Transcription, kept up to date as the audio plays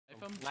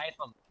him. Knife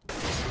him.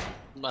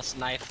 Must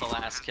knife the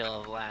last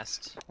kill of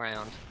last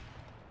round.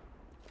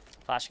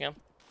 Flashing him.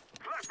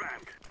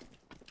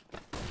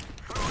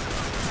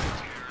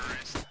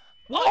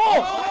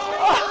 Oh!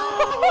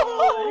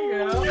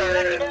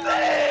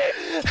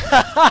 Nice.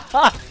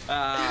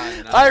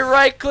 I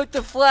right-clicked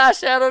the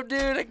flash at him,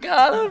 dude. I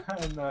got him.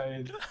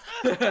 Nice.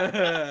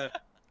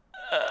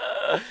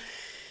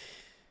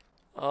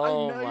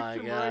 Oh I my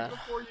knifed him god. right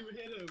before you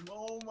hit him.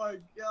 Oh my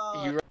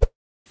god. You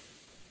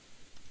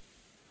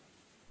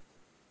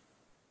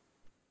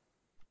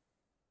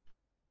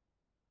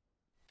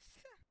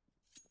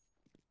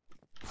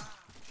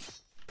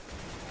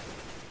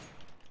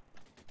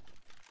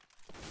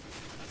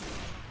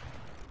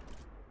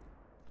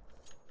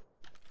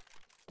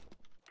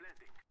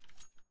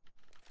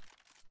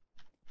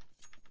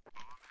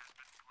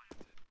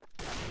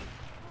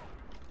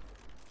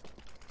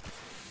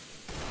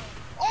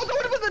Oh,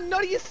 that was the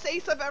nuttiest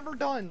safe I've ever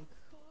done.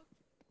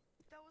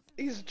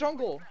 He's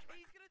jungle.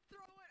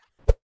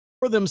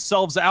 For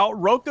themselves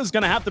out. Roka's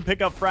gonna have to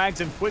pick up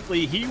frags, and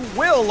quickly he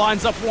will.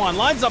 Lines up one,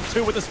 lines up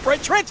two with a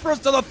sprint, transfers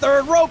to the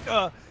third.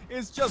 Roka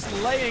is just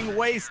laying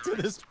waste to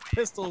this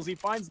pistol as he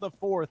finds the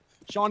fourth.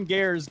 Sean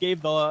Gares gave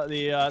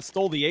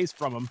stole the ace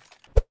from him.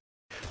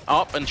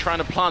 Up and trying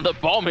to plant the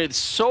bomb. It's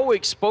so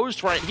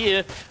exposed right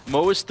here.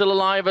 Mo is still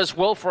alive as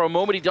well. For a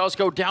moment, he does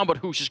go down, but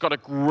Hoosh has got a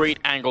great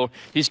angle.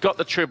 He's got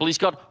the triple. He's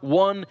got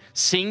one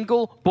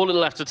single bullet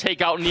left to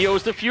take out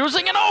Neo's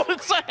defusing, and oh,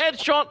 it's a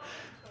headshot.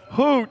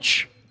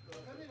 Hoosh.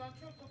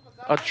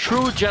 A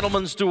true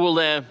gentleman's duel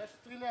there.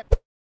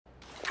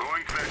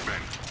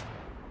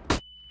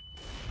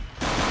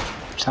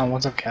 Sound,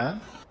 what's up, Cat?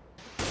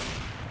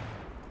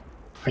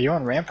 Are you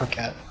on ramp or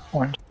Cat?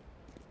 Orange.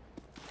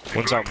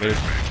 One's out mid.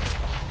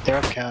 They're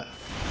up, Cat.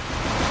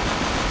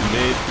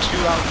 Mid.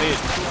 Two out mid.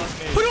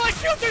 Who do I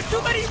shoot? There's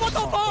too many. What the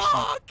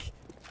fuck?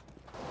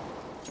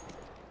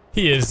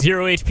 He is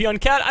 0 HP on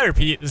Cat. I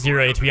repeat,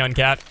 0 HP on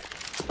Cat.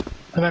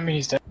 Does that mean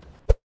he's dead?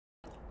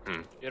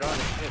 Get on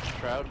his pitch,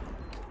 crowd.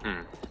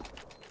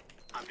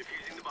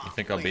 I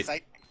think I'll beat.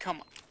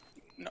 Come on.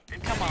 No,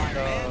 come on,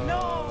 man.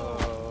 No!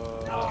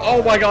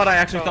 Oh my god, I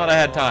actually thought I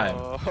had time.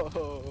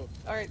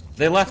 Alright.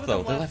 They left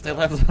though. They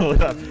left.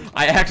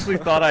 I actually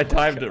thought I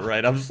timed it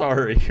right. I'm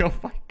sorry. Oh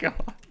my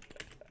god.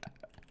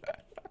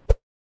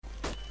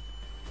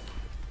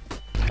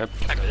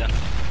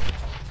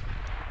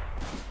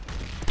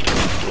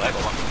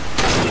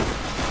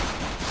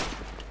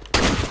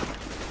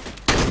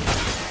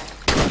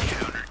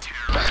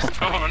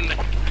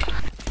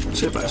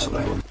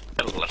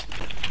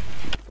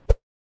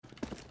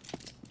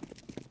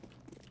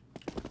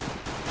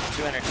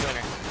 Two inner.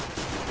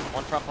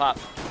 One front pop.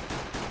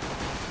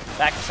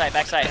 Backside.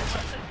 Backside.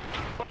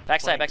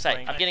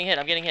 I'm getting hit.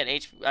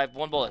 I have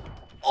one bullet.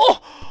 Oh!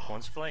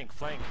 One's flank.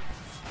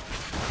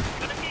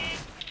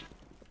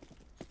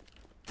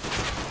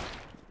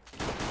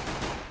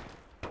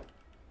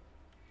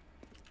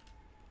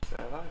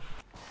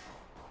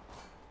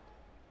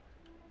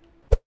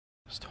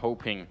 Just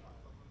hoping.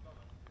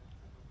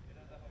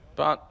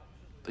 But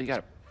You got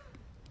it.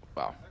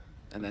 Wow.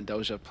 And then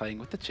Doja playing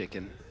with the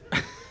chicken.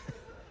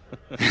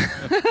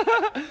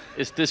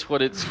 is this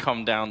what it's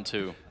come down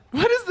to?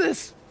 What is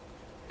this?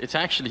 It's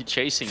actually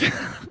chasing it.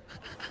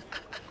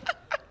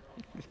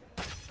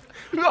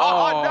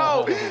 Oh,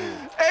 no!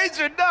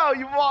 Adrian, no,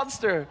 you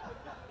monster!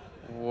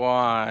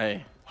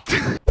 Why?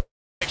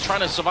 Trying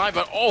to survive,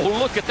 but oh,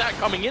 look at that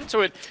coming into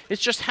it.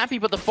 It's just Happy,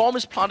 but the bomb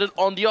is planted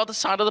on the other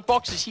side of the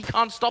boxes. He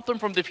can't stop them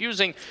from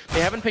defusing.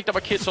 They haven't picked up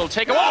a kit, so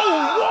take him.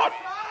 Oh, what?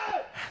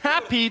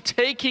 Happy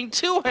taking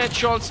 2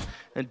 headshots,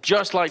 and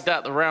just like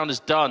that, the round is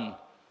done.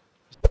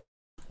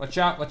 Watch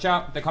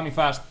out. They're coming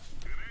fast.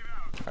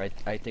 Alright,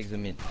 I take the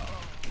mid.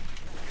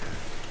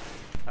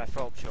 I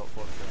felt shot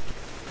for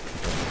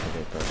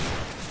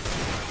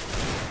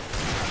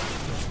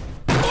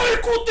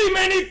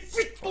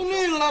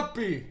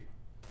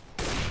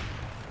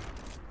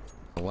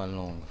One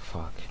long,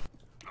 fuck.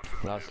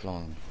 Last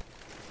long.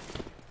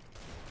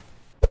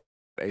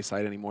 A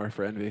side anymore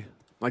for Envy.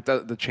 Like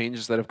the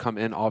changes that have come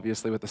in,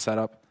 obviously, with the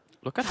setup.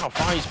 Look at how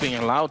far he's being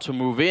allowed to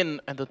move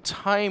in, and the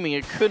timing,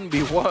 it couldn't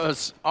be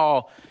worse.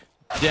 Oh,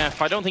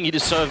 Def, I don't think he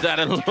deserved that,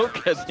 and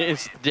look at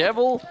this.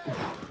 Devil,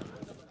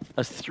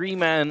 a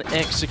 3-man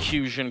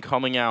execution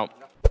coming out.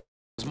 It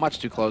was much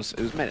too close.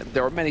 It was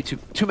there were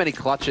too many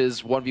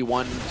clutches,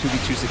 1v1,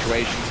 2v2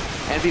 situations.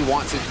 Envy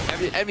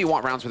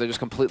want rounds where they're just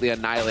completely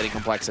annihilating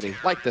complexity,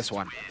 like this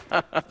one.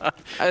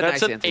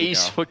 That's an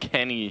ace for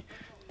Kenny.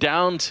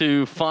 Down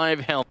to 5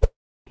 health.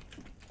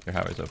 Your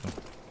highway's open.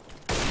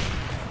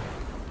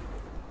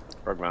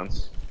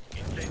 Fragments.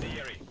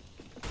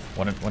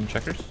 One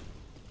checkers.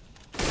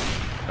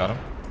 Got him.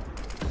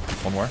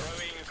 One more.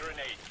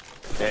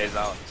 Yeah, he's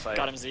out.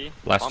 Got him, Z.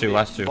 Last two.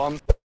 How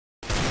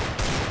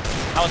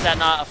is that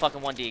not a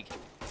fucking 1 dig?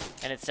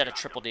 And it said a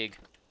triple dig.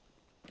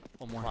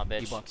 One more. Come on,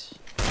 bitch.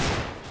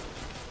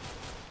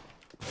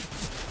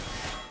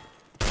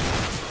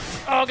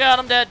 Oh god,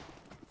 I'm dead.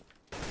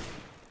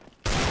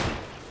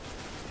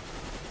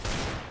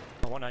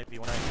 One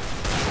IP.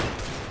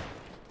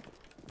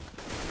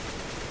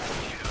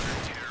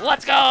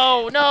 Let's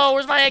go! No,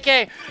 where's my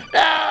AK?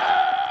 No!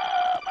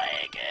 My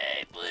AK,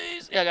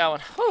 please. Yeah, I got one.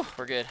 Whew,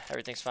 we're good.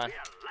 Everything's fine.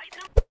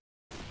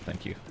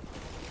 Thank you.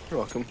 You're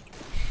welcome.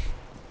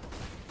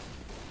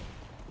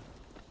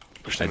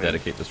 I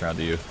dedicate this round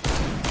to you.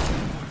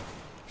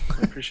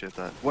 I appreciate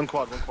that. One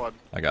quad.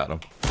 I got him.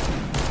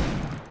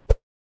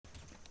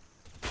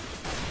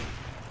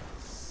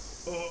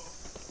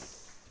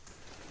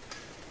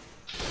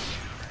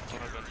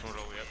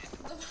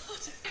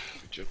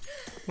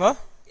 What?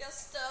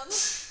 Jestem.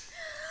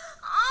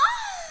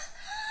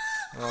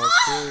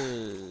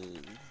 Okay.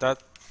 That.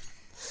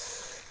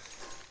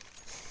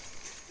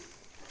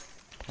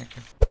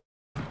 Okay.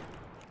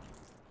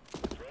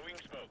 Throwing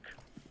smoke.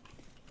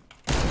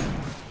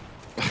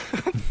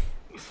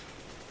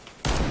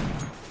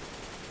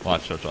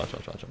 Watch. Okay.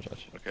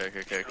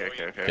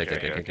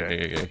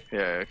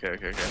 Yeah,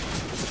 okay.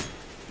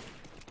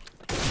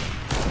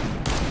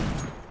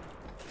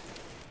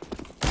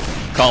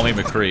 Call me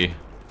McCree.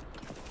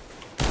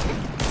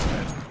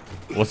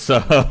 What's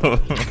up? Now,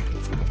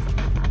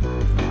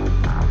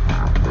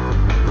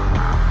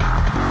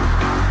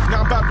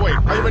 bad boy,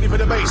 are you ready for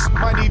the bass?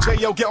 My DJ,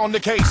 yo, get on the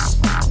case.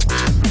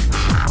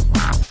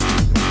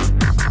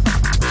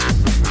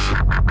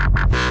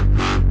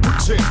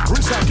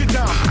 Rinse out, get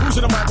down. Who's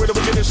in the mic with the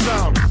wickedest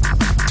sound?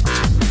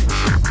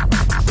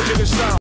 Wickedest sound.